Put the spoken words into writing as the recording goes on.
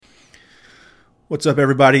What's up,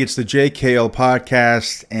 everybody? It's the JKL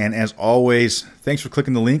podcast, and as always, thanks for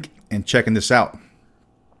clicking the link and checking this out.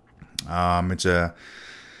 It's a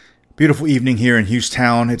beautiful evening here in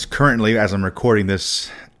Houston. It's currently, as I'm recording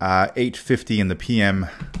this, 8:50 in the PM,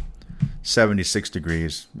 76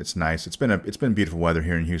 degrees. It's nice. It's been beautiful weather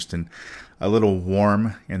here in Houston. A little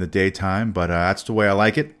warm in the daytime, but that's the way I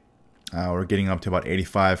like it. We're getting up to about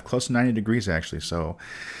 85, close to 90 degrees actually. So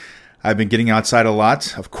I've been getting outside a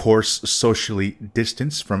lot, of course, socially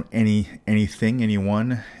distanced from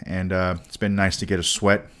anyone, and it's been nice to get a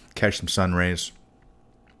sweat, catch some sun rays.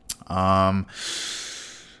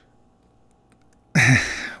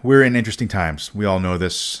 We're in interesting times. We all know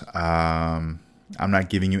this. I'm not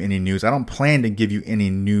giving you any news. I don't plan to give you any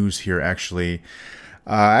news here, actually.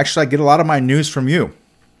 I get a lot of my news from you.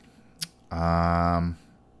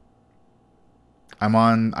 I'm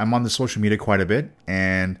on the social media quite a bit,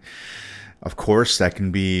 and of course that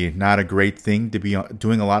can be not a great thing to be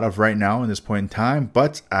doing a lot of right now in this point in time,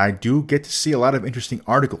 but I do get to see a lot of interesting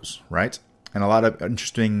articles, right? And a lot of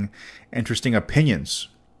interesting opinions.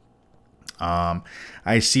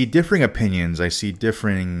 I see differing opinions. I see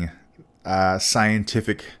differing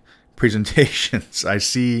scientific presentations. I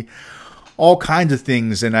see all kinds of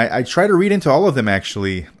things, and I try to read into all of them,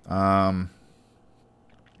 actually.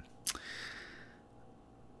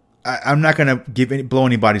 I'm not going to blow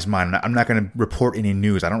anybody's mind. I'm not going to report any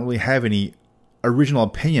news. I don't really have any original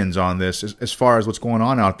opinions on this as far as what's going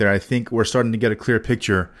on out there. I think we're starting to get a clear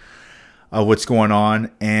picture of what's going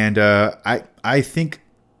on. And I think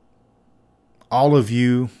all of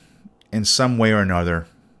you, in some way or another,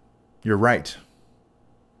 you're right.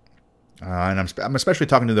 And I'm especially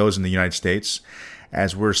talking to those in the United States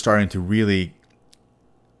as we're starting to really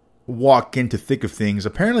walk into thick of things.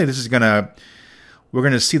 Apparently, we're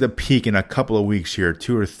going to see the peak in a couple of weeks here,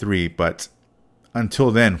 2 or 3, but until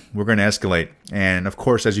then, we're going to escalate. And of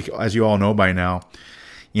course, as you all know by now,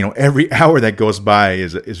 every hour that goes by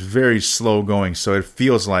is very slow going. So it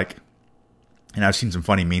feels like, and I've seen some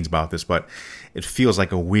funny memes about this, but it feels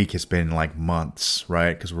like a week has been like months,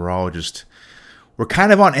 right? Because we're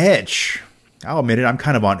kind of on edge. I'll admit it, I'm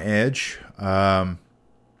kind of on edge. And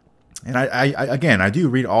I do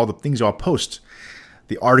read all the things y'all post,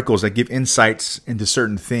 the articles that give insights into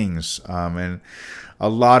certain things. And a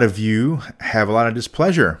lot of you have a lot of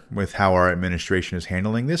displeasure with how our administration is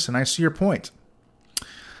handling this, and I see your point.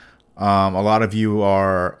 A lot of you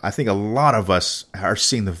I think a lot of us are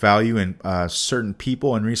seeing the value in certain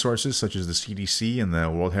people and resources such as the CDC and the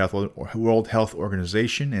World Health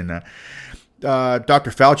Organization and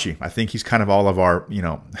Dr. Fauci. I think he's kind of all of our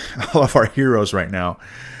heroes right now.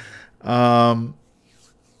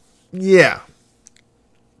 Yeah.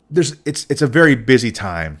 It's a very busy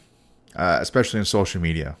time, especially in social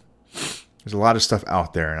media. There's a lot of stuff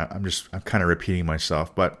out there, and I'm kind of repeating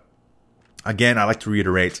myself. But again, I like to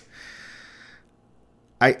reiterate.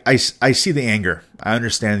 I see the anger. I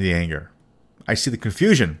understand the anger. I see the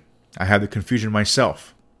confusion. I have the confusion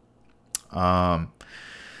myself. There's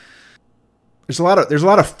a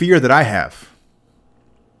lot of fear that I have.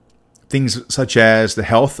 Things such as the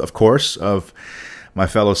health, of course, of my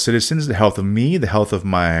fellow citizens, the health of me, the health of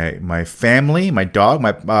my family, my dog,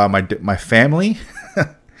 my family.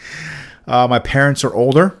 My parents are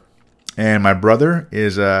older, and my brother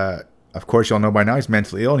is, of course, y'all know by now, he's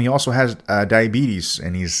mentally ill, and he also has diabetes,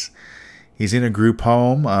 and he's in a group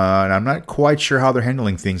home, and I'm not quite sure how they're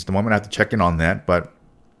handling things at the moment. I have to check in on that, but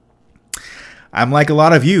I'm like a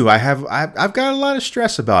lot of you. I've got a lot of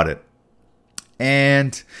stress about it,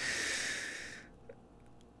 and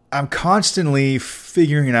I'm constantly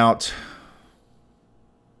figuring out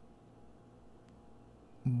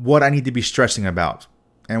what I need to be stressing about.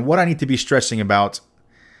 And what I need to be stressing about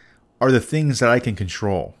are the things that I can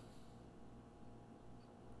control.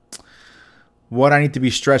 What I need to be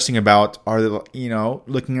stressing about are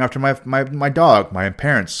looking after my dog, my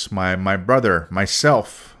parents, my brother,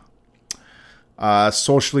 myself.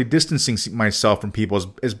 Socially distancing myself from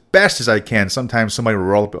people as best as I can. Sometimes somebody will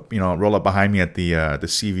roll up behind me at the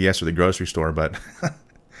CVS or the grocery store, but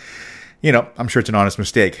I'm sure it's an honest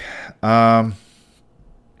mistake. And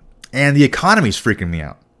the economy's freaking me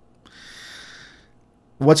out.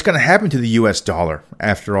 What's going to happen to the U.S. dollar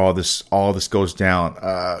after all this goes down?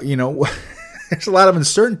 There's a lot of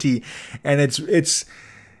uncertainty, and it's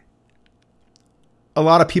a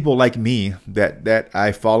lot of people like me that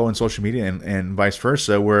I follow on social media and vice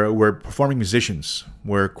versa, we're performing musicians.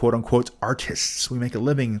 We're quote unquote artists. We make a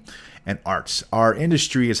living in arts. Our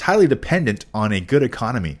industry is highly dependent on a good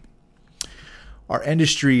economy. Our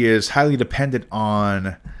industry is highly dependent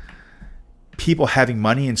on people having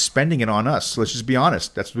money and spending it on us. So let's just be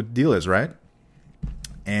honest. That's what the deal is, right?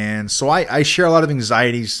 And so I share a lot of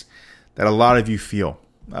anxieties that a lot of you feel.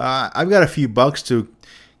 I've got a few bucks to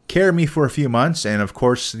carry me for a few months. And of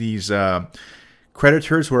course, these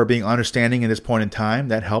creditors who are being understanding at this point in time,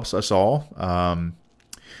 that helps us all.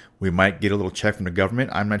 We might get a little check from the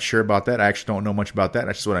government. I'm not sure about that. I actually don't know much about that.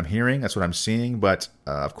 That's just what I'm hearing. That's what I'm seeing. But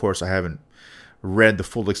of course, I haven't read the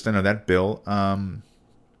full extent of that bill.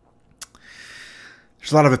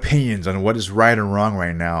 There's a lot of opinions on what is right and wrong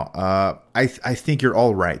right now. I think you're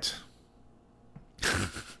all right.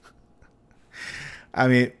 I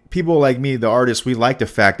mean, people like me, the artists, we like the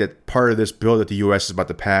fact that part of this bill that the U.S. is about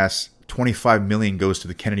to pass, $25 million goes to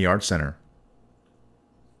the Kennedy Arts Center.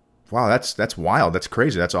 Wow, that's wild. That's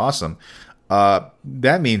crazy. That's awesome.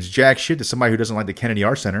 That means jack shit to somebody who doesn't like the Kennedy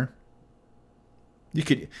Arts Center. You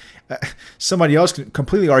could, somebody else could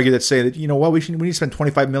completely argue that, say that, you know what, we need to spend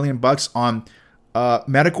 $25 million on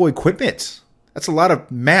medical equipment. That's a lot of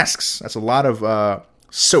masks. That's a lot of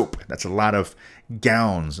soap. That's a lot of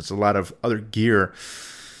gowns. That's a lot of other gear.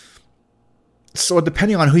 So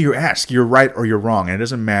depending on who you ask, you're right or you're wrong, and it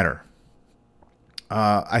doesn't matter.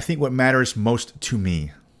 I think what matters most to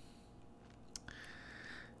me,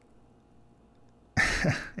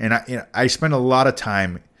 and I spend a lot of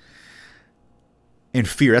time in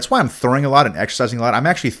fear. That's why I'm throwing a lot and exercising a lot. I'm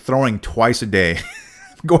actually throwing twice a day.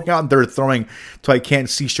 Going out there throwing till I can't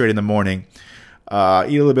see straight in the morning. Eat a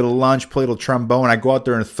little bit of lunch, play a little trombone. I go out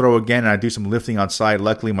there and throw again, and I do some lifting outside.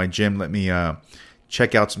 Luckily, my gym let me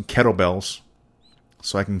check out some kettlebells,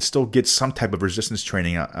 so I can still get some type of resistance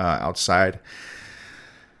training outside.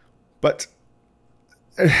 But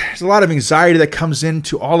there's a lot of anxiety that comes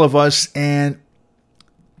into all of us, and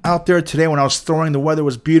out there today when I was throwing, the weather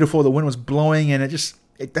was beautiful, the wind was blowing, and that's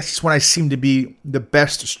just when I seem to be the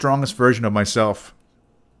best, strongest version of myself.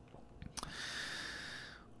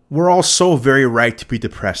 We're all so very right to be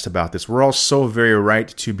depressed about this. We're all so very right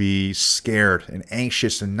to be scared and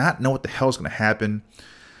anxious and not know what the hell's going to happen.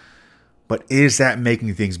 But is that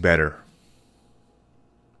making things better?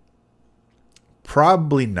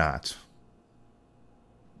 Probably not.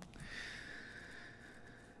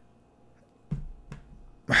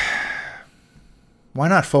 Why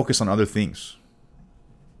not focus on other things?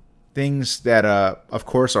 Things that, of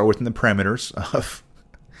course, are within the parameters of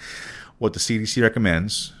what the CDC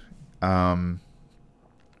recommends. But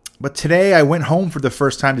today I went home for the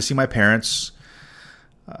first time to see my parents.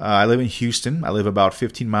 I live in Houston. I live about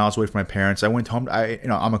 15 miles away from my parents. I went home.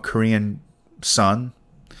 I'm a Korean son.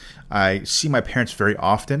 I see my parents very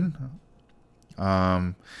often.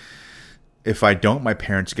 If I don't, my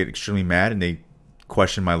parents get extremely mad and they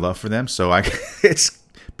question my love for them. So it's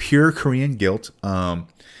pure Korean guilt. And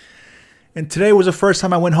today was the first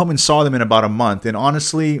time I went home and saw them in about a month. And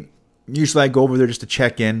honestly, usually I go over there just to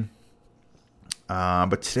check in.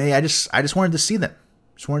 But today I just wanted to see them.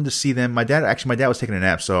 Just wanted to see them. My dad was taking a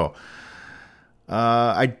nap, so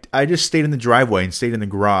I just stayed in the driveway and stayed in the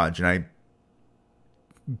garage, and I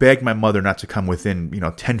begged my mother not to come within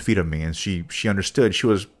 10 feet of me, and she understood. She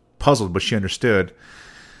was puzzled, but she understood.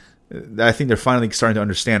 I think they're finally starting to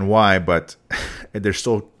understand why, but they're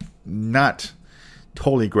still not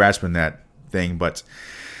totally grasping that thing. But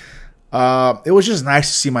it was just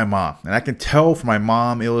nice to see my mom, and I can tell from my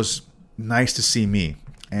mom it was nice to see me.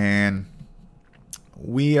 And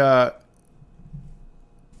we're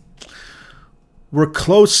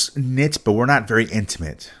close knit, but we're not very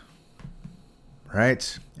intimate,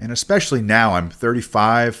 right? And especially now, I'm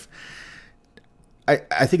 35.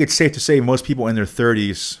 I think it's safe to say most people in their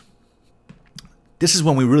 30s, this is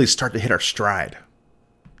when we really start to hit our stride.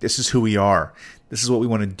 This is who we are. This is what we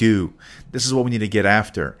want to do. This is what we need to get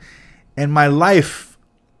after. And my life,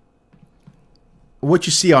 what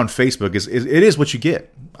you see on Facebook it is what you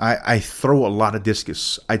get. I throw a lot of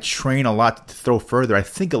discus. I train a lot to throw further. I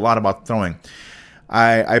think a lot about throwing.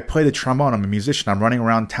 I play the trombone. I'm a musician. I'm running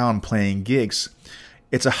around town playing gigs.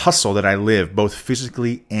 It's a hustle that I live, both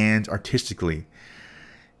physically and artistically.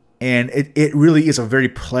 And it really is a very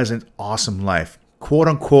pleasant, awesome life. Quote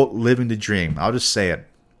unquote, living the dream. I'll just say it.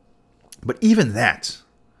 But even that,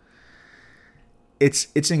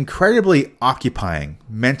 it's incredibly occupying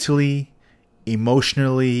mentally,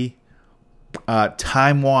 emotionally,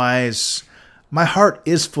 time-wise. My heart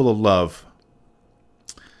is full of love.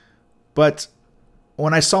 But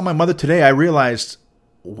when I saw my mother today, I realized,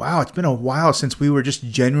 wow, it's been a while since we were just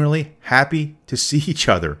genuinely happy to see each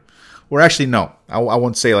other. Or actually, no, I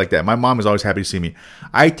won't say it like that. My mom is always happy to see me.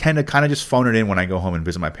 I tend to kind of just phone it in when I go home and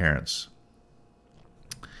visit my parents.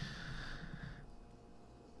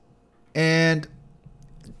 And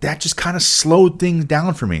that just kind of slowed things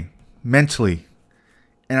down for me mentally.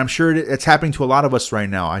 And I'm sure it's happening to a lot of us right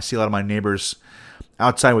now. I see a lot of my neighbors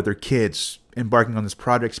outside with their kids, embarking on this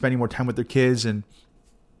project, spending more time with their kids. And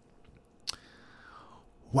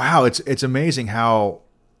wow, it's amazing how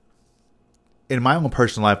in my own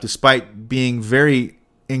personal life, despite being very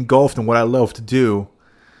engulfed in what I love to do,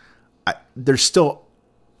 I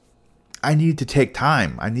needed to take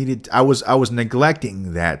time. I was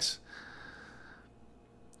neglecting that.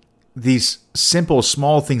 These simple,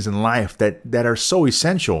 small things in life that are so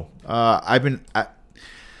essential.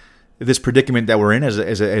 This predicament that we're in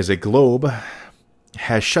as a globe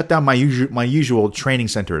has shut down my usual training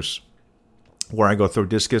centers where I go throw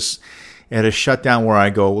discus. It has shut down where I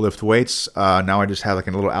go lift weights. Now I just have like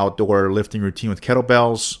a little outdoor lifting routine with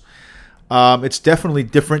kettlebells. It's definitely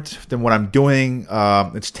different than what I'm doing.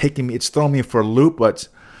 It's throwing me for a loop, but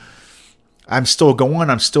I'm still going.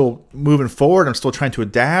 I'm still moving forward. I'm still trying to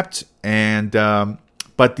adapt.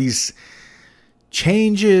 But these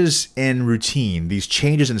changes in routine, these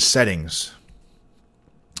changes in settings,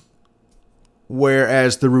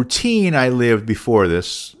 whereas the routine I lived before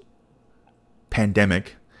this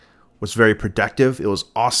pandemic was very productive. It was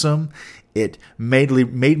awesome. It made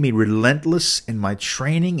me relentless in my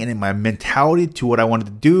training and in my mentality to what I wanted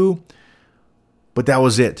to do. But that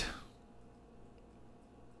was it.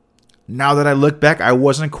 Now that I look back, I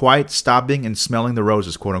wasn't quite stopping and smelling the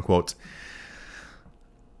roses, quote unquote.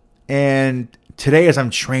 And today as I'm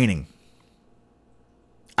training,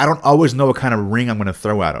 I don't always know what kind of ring I'm going to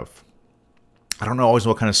throw out of. I don't always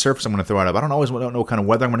know what kind of surface I'm going to throw out of. I don't always know what kind of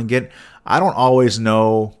weather I'm going to get. I don't always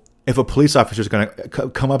know if a police officer is going to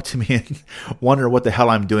come up to me and wonder what the hell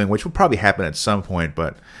I'm doing, which will probably happen at some point,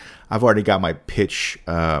 but I've already got my pitch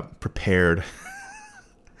prepared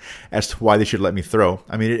as to why they should let me throw.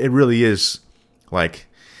 I mean, it really is like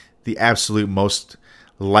the absolute most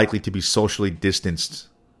likely to be socially distanced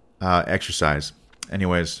exercise.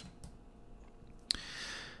 Anyways,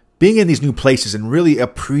 being in these new places and really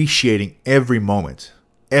appreciating every moment,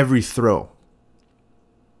 every throw,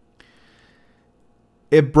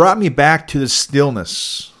 it brought me back to the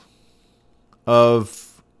stillness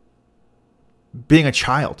of being a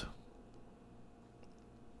child.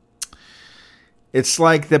 It's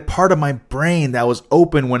like the part of my brain that was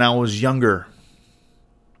open when I was younger,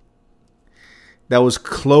 that was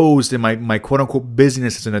closed in my quote-unquote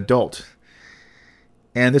busyness as an adult.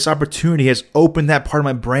 And this opportunity has opened that part of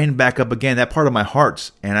my brain back up again, that part of my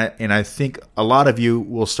heart. And I think a lot of you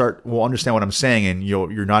will understand what I'm saying, and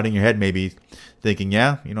you're nodding your head maybe thinking,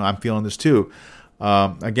 yeah, I'm feeling this too.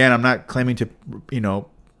 Again, I'm not claiming to,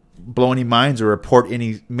 blow any minds or report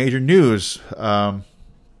any major news.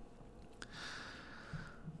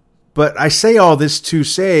 But I say all this to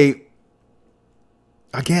say,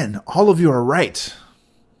 again, all of you are right.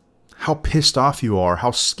 How pissed off you are,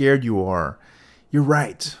 how scared you are. You're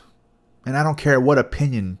right. And I don't care what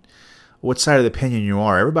side of the opinion you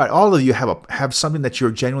are. Everybody, all of you have something that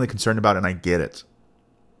you're genuinely concerned about, and I get it.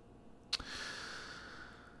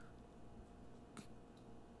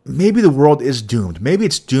 Maybe the world is doomed. Maybe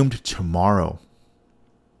it's doomed tomorrow.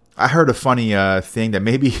 I heard a funny thing that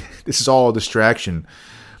maybe this is all a distraction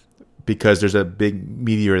because there's a big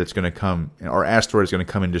meteor that's going to come, or asteroid is going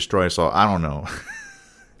to come and destroy us all. I don't know.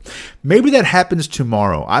 Maybe that happens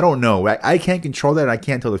tomorrow. I don't know. I can't control that. I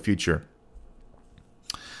can't tell the future.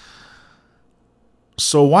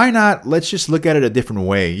 So why not? Let's just look at it a different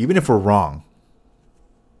way, even if we're wrong.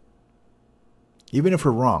 Even if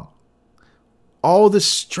we're wrong. All this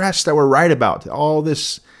stress that we're right about, all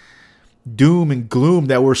this doom and gloom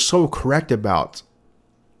that we're so correct about,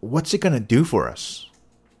 what's it going to do for us?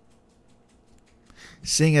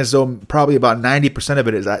 Seeing as though probably about 90% of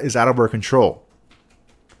it is out of our control.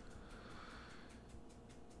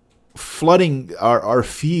 Flooding our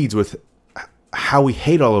feeds with how we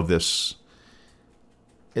hate all of this.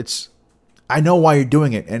 I know why you're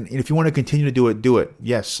doing it. And if you want to continue to do it, do it.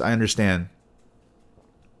 Yes, I understand.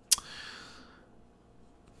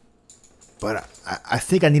 But I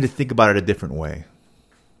think I need to think about it a different way.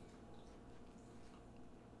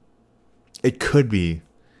 It could be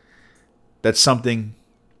that something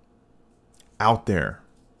out there.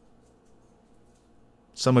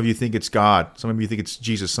 Some of you think it's God. Some of you think it's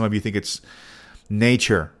Jesus. Some of you think it's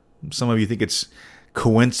nature. Some of you think it's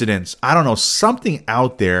coincidence. I don't know. Something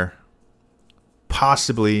out there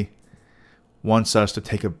possibly wants us to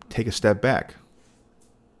take a step back.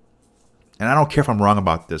 And I don't care if I'm wrong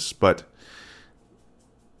about this, but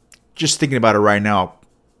just thinking about it right now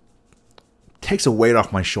takes a weight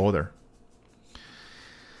off my shoulder.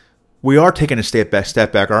 We are taking a step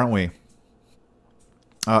back, aren't we?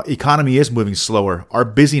 Economy is moving slower. Our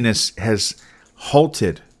busyness has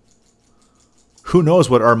halted. Who knows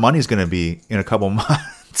what our money's going to be in a couple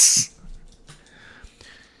months?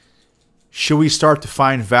 Should we start to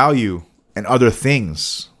find value in other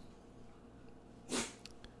things?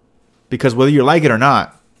 Because whether you like it or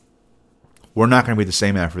not, we're not going to be the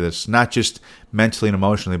same after this. Not just mentally and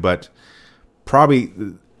emotionally, but probably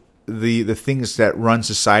the things that run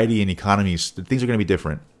society and economies, the things are going to be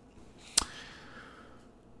different.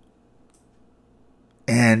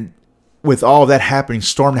 And with all of that happening,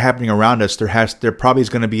 storm happening around us, there probably is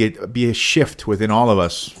going to be a shift within all of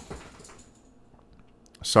us.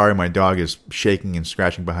 Sorry, my dog is shaking and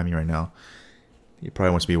scratching behind me right now. He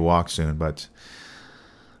probably wants to be walked soon, but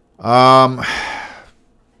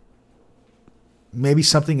maybe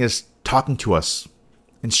something is talking to us,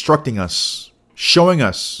 instructing us, showing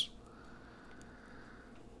us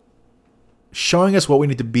what we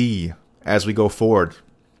need to be as we go forward.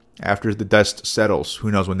 After the dust settles,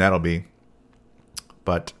 who knows when that'll be.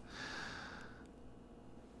 But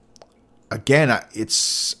again,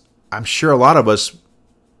 I'm sure a lot of us,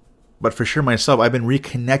 but for sure myself, I've been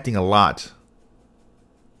reconnecting a lot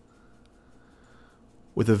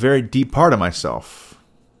with a very deep part of myself.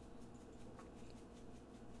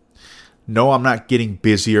 No, I'm not getting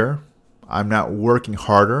busier. I'm not working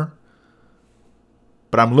harder.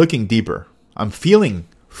 But I'm looking deeper. I'm feeling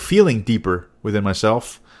deeper within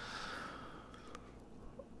myself.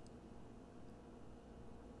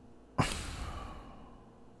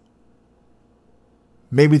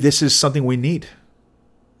 Maybe this is something we need.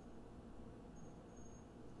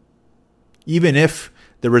 Even if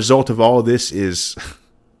the result of all of this is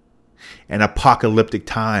an apocalyptic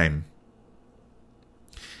time,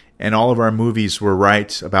 and all of our movies were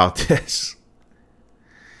right about this,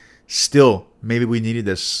 still, maybe we needed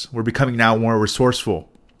this. We're becoming now more resourceful.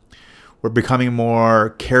 We're becoming more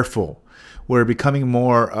careful. We're becoming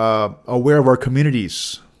more aware of our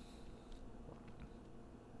communities.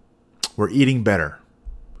 We're eating better.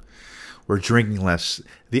 We're drinking less.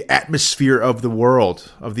 The atmosphere of the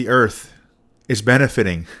world, of the earth, is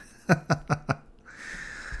benefiting.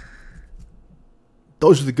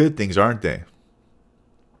 Those are the good things, aren't they?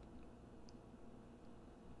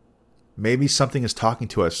 Maybe something is talking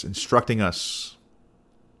to us, instructing us.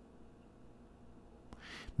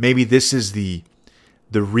 Maybe this is the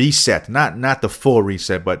reset, not the full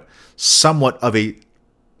reset, but somewhat of a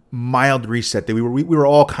mild reset that we were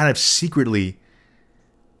all kind of secretly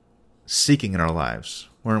seeking in our lives,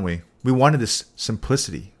 weren't we? We wanted this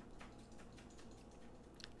simplicity.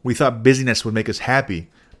 We thought busyness would make us happy,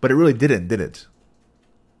 but it really didn't, did it?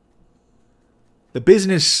 The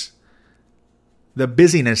busyness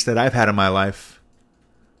that I've had in my life,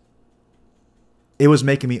 it was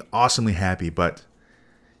making me awesomely happy, but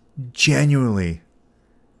genuinely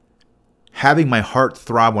having my heart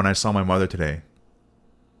throb when I saw my mother today,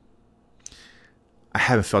 I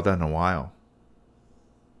haven't felt that in a while.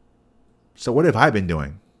 So what have I been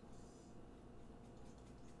doing?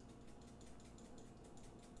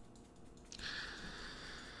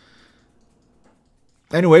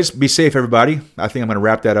 Anyways, be safe, everybody. I think I'm going to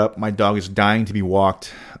wrap that up. My dog is dying to be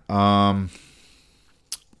walked.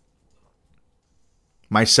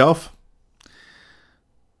 Myself,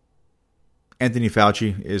 Anthony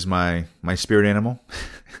Fauci is my spirit animal.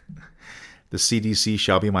 The CDC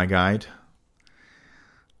shall be my guide.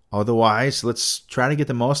 Otherwise, let's try to get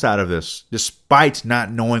the most out of this, despite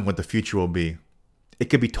not knowing what the future will be. It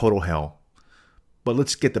could be total hell. But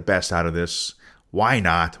let's get the best out of this. Why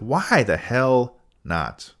not? Why the hell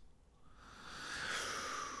not?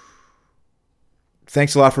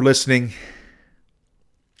 Thanks a lot for listening.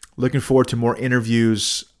 Looking forward to more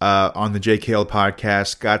interviews on the JKL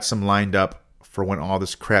podcast. Got some lined up for when all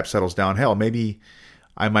this crap settles down. Hell, maybe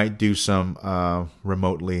I might do some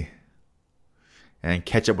remotely and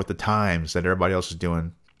catch up with the times that everybody else is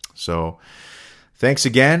doing. So thanks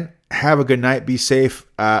again. Have a good night. Be safe.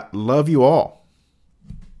 Love you all.